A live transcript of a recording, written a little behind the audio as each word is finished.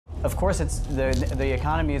Of course, the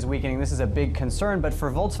economy is weakening. This is a big concern, but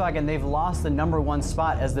for Volkswagen, they've lost the #1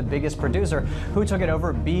 spot as the biggest producer. Who took it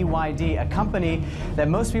over? BYD, a company that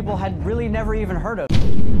most people had really never even heard of.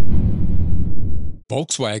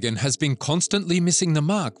 Volkswagen has been constantly missing the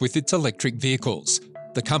mark with its electric vehicles.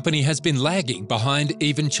 The company has been lagging behind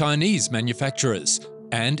even Chinese manufacturers.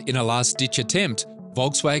 And in a last-ditch attempt,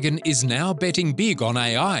 Volkswagen is now betting big on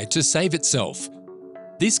AI to save itself.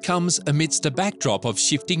 This comes amidst a backdrop of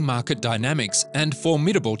shifting market dynamics and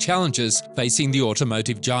formidable challenges facing the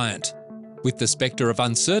automotive giant. With the specter of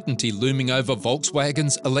uncertainty looming over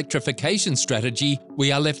Volkswagen's electrification strategy,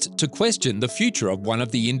 we are left to question the future of one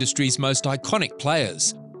of the industry's most iconic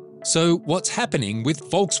players. So what's happening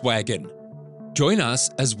with Volkswagen? Join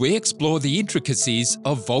us as we explore the intricacies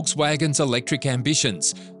of Volkswagen's electric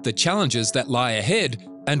ambitions, the challenges that lie ahead,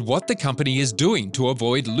 and what the company is doing to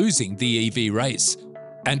avoid losing the EV race.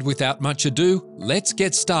 And without much ado, let's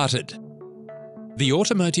get started. The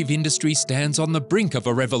automotive industry stands on the brink of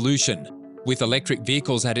a revolution. With electric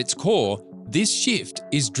vehicles at its core, this shift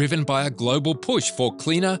is driven by a global push for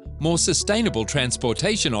cleaner, more sustainable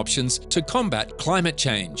transportation options to combat climate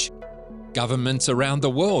change. Governments around the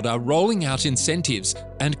world are rolling out incentives,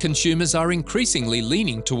 and consumers are increasingly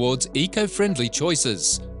leaning towards eco-friendly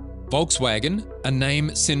choices. Volkswagen, a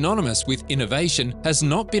name synonymous with innovation, has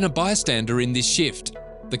not been a bystander in this shift.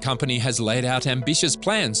 The company has laid out ambitious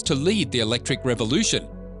plans to lead the electric revolution,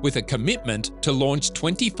 with a commitment to launch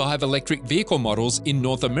 25 electric vehicle models in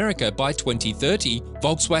North America by 2030.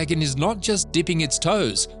 Volkswagen is not just dipping its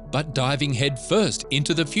toes, but diving headfirst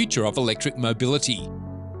into the future of electric mobility.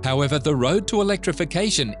 However, the road to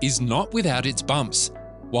electrification is not without its bumps.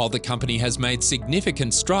 While the company has made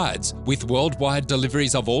significant strides, with worldwide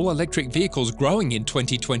deliveries of all electric vehicles growing in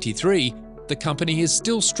 2023, the company is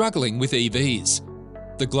still struggling with EVs.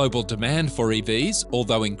 The global demand for EVs,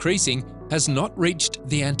 although increasing, has not reached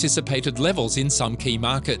the anticipated levels in some key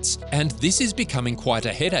markets, and this is becoming quite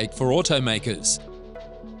a headache for automakers.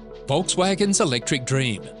 Volkswagen's electric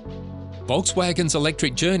dream. Volkswagen's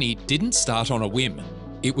electric journey didn't start on a whim.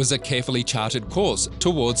 It was a carefully charted course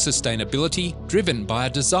towards sustainability, driven by a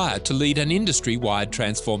desire to lead an industry-wide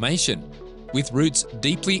transformation. With roots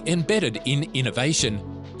deeply embedded in innovation,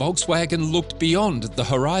 Volkswagen looked beyond the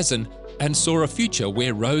horizon and saw a future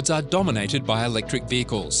where roads are dominated by electric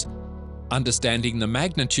vehicles. Understanding the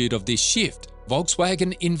magnitude of this shift,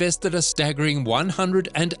 Volkswagen invested a staggering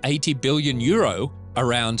 €180 billion,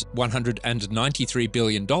 around $193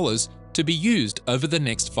 billion, to be used over the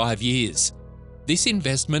next 5 years. This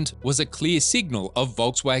investment was a clear signal of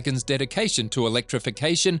Volkswagen's dedication to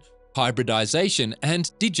electrification, hybridization,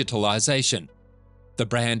 and digitalization. The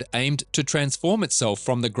brand aimed to transform itself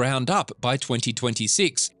from the ground up by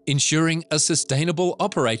 2026, ensuring a sustainable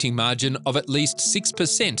operating margin of at least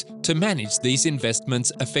 6% to manage these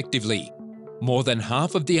investments effectively. More than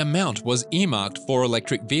half of the amount was earmarked for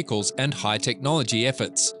electric vehicles and high-technology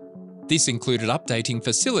efforts. This included updating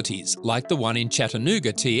facilities like the one in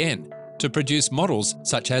Chattanooga, TN, to produce models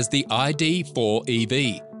such as the ID.4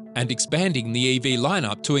 EV, and expanding the EV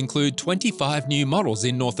lineup to include 25 new models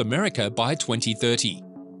in North America by 2030.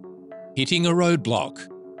 Hitting a roadblock.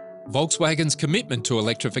 Volkswagen's commitment to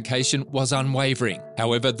electrification was unwavering.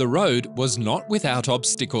 However, the road was not without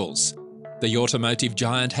obstacles. The automotive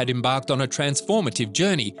giant had embarked on a transformative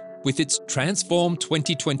journey with its Transform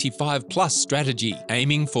 2025 Plus strategy,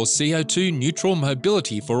 aiming for CO2 neutral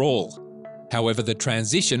mobility for all. However, the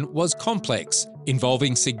transition was complex,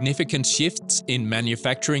 involving significant shifts in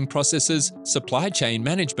manufacturing processes, supply chain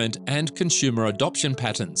management, and consumer adoption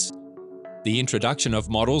patterns. The introduction of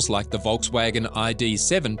models like the Volkswagen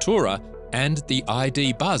ID.7 Tourer and the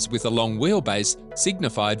ID. Buzz with a long wheelbase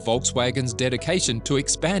signified Volkswagen's dedication to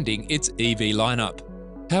expanding its EV lineup.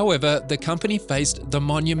 However, the company faced the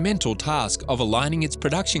monumental task of aligning its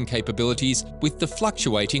production capabilities with the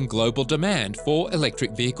fluctuating global demand for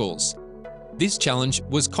electric vehicles. This challenge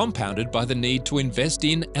was compounded by the need to invest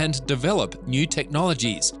in and develop new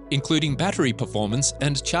technologies, including battery performance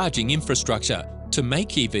and charging infrastructure, to make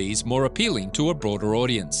EVs more appealing to a broader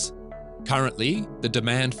audience. Currently, the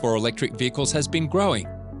demand for electric vehicles has been growing,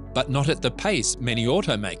 but not at the pace many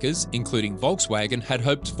automakers, including Volkswagen, had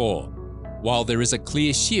hoped for. While there is a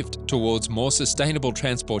clear shift towards more sustainable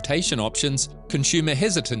transportation options, consumer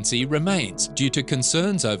hesitancy remains due to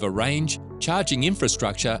concerns over range, charging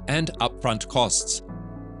infrastructure, and upfront costs.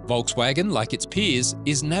 Volkswagen, like its peers,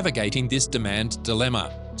 is navigating this demand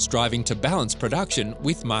dilemma, striving to balance production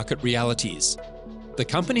with market realities. The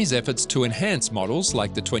company's efforts to enhance models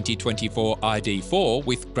like the 2024 ID.4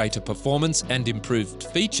 with greater performance and improved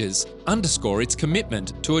features underscore its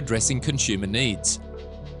commitment to addressing consumer needs.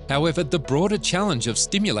 However, the broader challenge of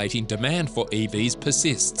stimulating demand for EVs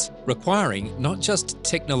persists, requiring not just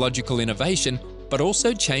technological innovation, but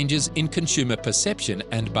also changes in consumer perception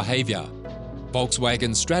and behaviour.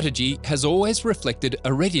 Volkswagen's strategy has always reflected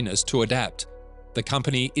a readiness to adapt. The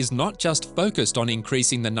company is not just focused on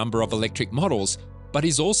increasing the number of electric models, but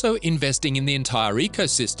is also investing in the entire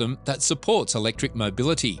ecosystem that supports electric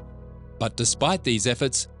mobility. But despite these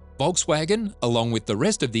efforts, Volkswagen, along with the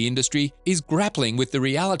rest of the industry, is grappling with the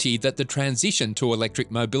reality that the transition to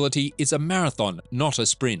electric mobility is a marathon, not a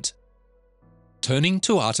sprint. Turning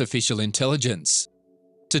to artificial intelligence.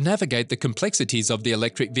 To navigate the complexities of the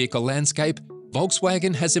electric vehicle landscape,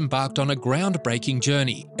 Volkswagen has embarked on a groundbreaking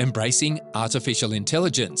journey, embracing artificial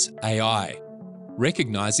intelligence, AI.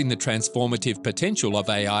 Recognizing the transformative potential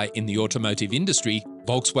of AI in the automotive industry,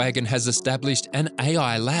 Volkswagen has established an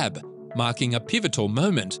AI lab, marking a pivotal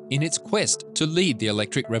moment in its quest to lead the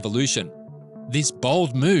electric revolution. This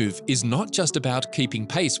bold move is not just about keeping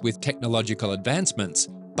pace with technological advancements,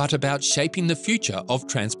 but about shaping the future of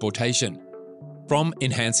transportation. From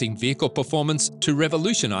enhancing vehicle performance to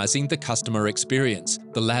revolutionizing the customer experience,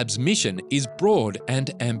 the lab's mission is broad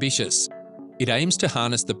and ambitious. It aims to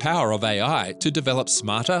harness the power of AI to develop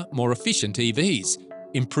smarter, more efficient EVs,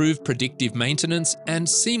 improve predictive maintenance, and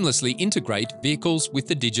seamlessly integrate vehicles with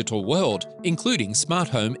the digital world, including smart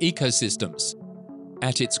home ecosystems.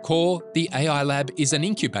 At its core, the AI Lab is an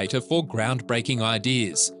incubator for groundbreaking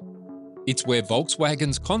ideas. It's where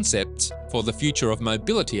Volkswagen's concepts for the future of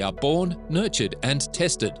mobility are born, nurtured, and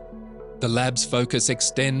tested. The lab's focus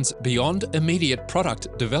extends beyond immediate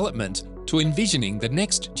product development to envisioning the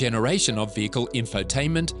next generation of vehicle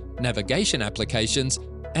infotainment, navigation applications,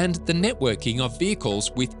 and the networking of vehicles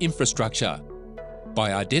with infrastructure.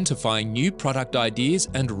 By identifying new product ideas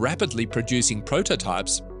and rapidly producing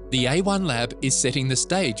prototypes, the A1 Lab is setting the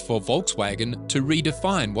stage for Volkswagen to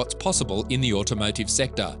redefine what's possible in the automotive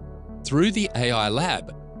sector. Through the AI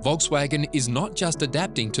Lab, Volkswagen is not just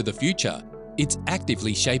adapting to the future, it's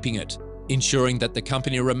actively shaping it, ensuring that the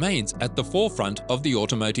company remains at the forefront of the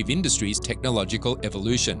automotive industry's technological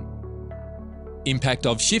evolution. Impact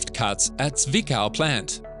of shift cuts at Zwickau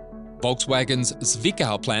plant. Volkswagen's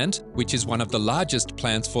Zwickau plant, which is one of the largest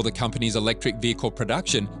plants for the company's electric vehicle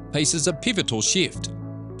production, faces a pivotal shift.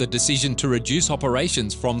 The decision to reduce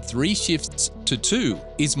operations from 3 shifts to 2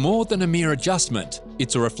 is more than a mere adjustment.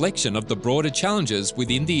 It's a reflection of the broader challenges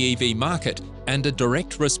within the EV market and a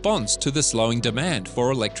direct response to the slowing demand for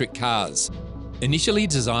electric cars. Initially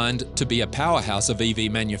designed to be a powerhouse of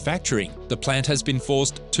EV manufacturing, the plant has been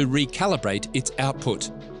forced to recalibrate its output.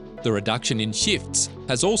 The reduction in shifts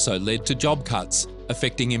has also led to job cuts,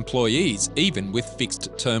 affecting employees even with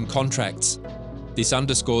fixed-term contracts. This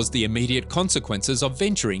underscores the immediate consequences of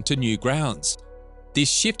venturing to new grounds. This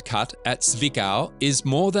shift cut at Zwickau is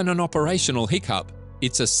more than an operational hiccup.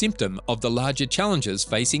 It's a symptom of the larger challenges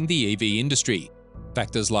facing the EV industry.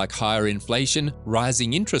 Factors like higher inflation,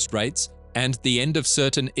 rising interest rates, and the end of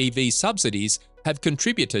certain EV subsidies have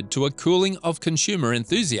contributed to a cooling of consumer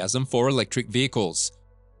enthusiasm for electric vehicles.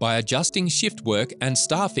 By adjusting shift work and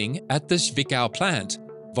staffing at the Zwickau plant,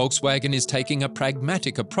 Volkswagen is taking a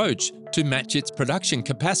pragmatic approach to match its production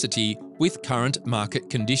capacity with current market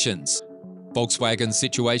conditions. Volkswagen's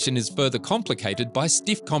situation is further complicated by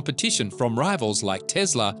stiff competition from rivals like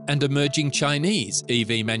Tesla and emerging Chinese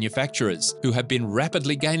EV manufacturers, who have been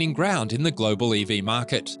rapidly gaining ground in the global EV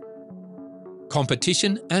market.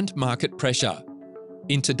 Competition and market pressure.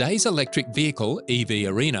 In today's electric vehicle EV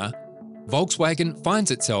arena, Volkswagen finds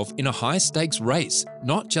itself in a high-stakes race,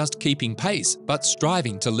 not just keeping pace, but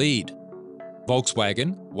striving to lead.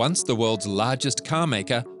 Volkswagen, once the world's largest car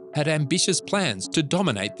maker, had ambitious plans to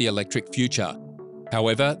dominate the electric future.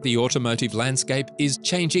 However, the automotive landscape is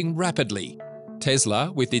changing rapidly.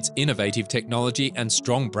 Tesla, with its innovative technology and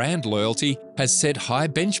strong brand loyalty, has set high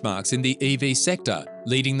benchmarks in the EV sector,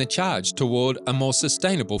 leading the charge toward a more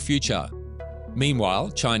sustainable future.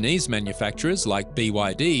 Meanwhile, Chinese manufacturers like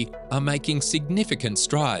BYD are making significant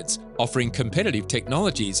strides, offering competitive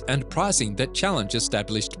technologies and pricing that challenge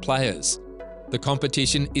established players. The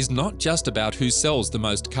competition is not just about who sells the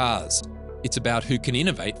most cars. It's about who can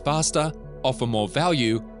innovate faster, offer more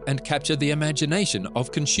value, and capture the imagination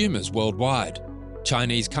of consumers worldwide.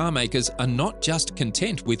 Chinese car makers are not just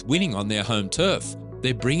content with winning on their home turf.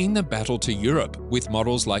 They're bringing the battle to Europe with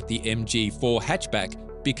models like the MG4 hatchback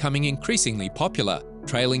becoming increasingly popular,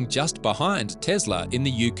 trailing just behind Tesla in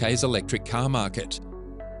the UK's electric car market.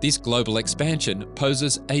 This global expansion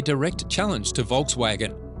poses a direct challenge to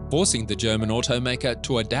Volkswagen, forcing the German automaker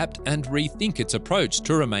to adapt and rethink its approach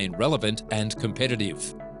to remain relevant and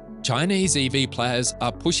competitive. Chinese EV players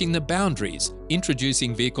are pushing the boundaries,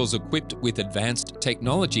 introducing vehicles equipped with advanced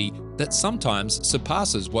technology that sometimes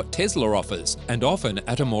surpasses what Tesla offers, and often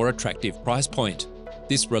at a more attractive price point.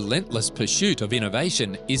 This relentless pursuit of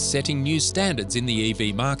innovation is setting new standards in the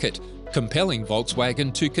EV market, compelling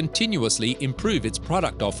Volkswagen to continuously improve its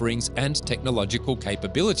product offerings and technological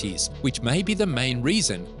capabilities, which may be the main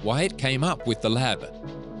reason why it came up with the lab.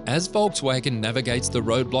 As Volkswagen navigates the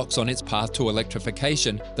roadblocks on its path to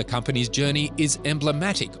electrification, the company's journey is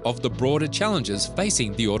emblematic of the broader challenges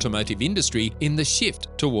facing the automotive industry in the shift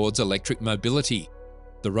towards electric mobility.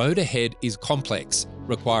 The road ahead is complex,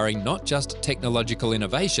 requiring not just technological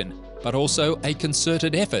innovation, but also a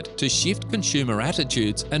concerted effort to shift consumer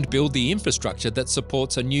attitudes and build the infrastructure that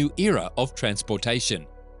supports a new era of transportation.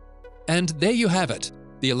 And there you have it,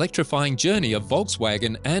 the electrifying journey of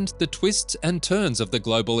Volkswagen and the twists and turns of the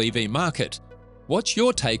global EV market. What's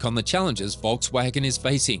your take on the challenges Volkswagen is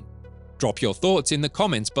facing? Drop your thoughts in the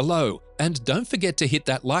comments below, and don't forget to hit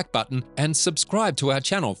that like button and subscribe to our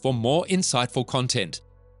channel for more insightful content.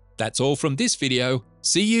 That's all from this video.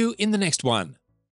 See you in the next one.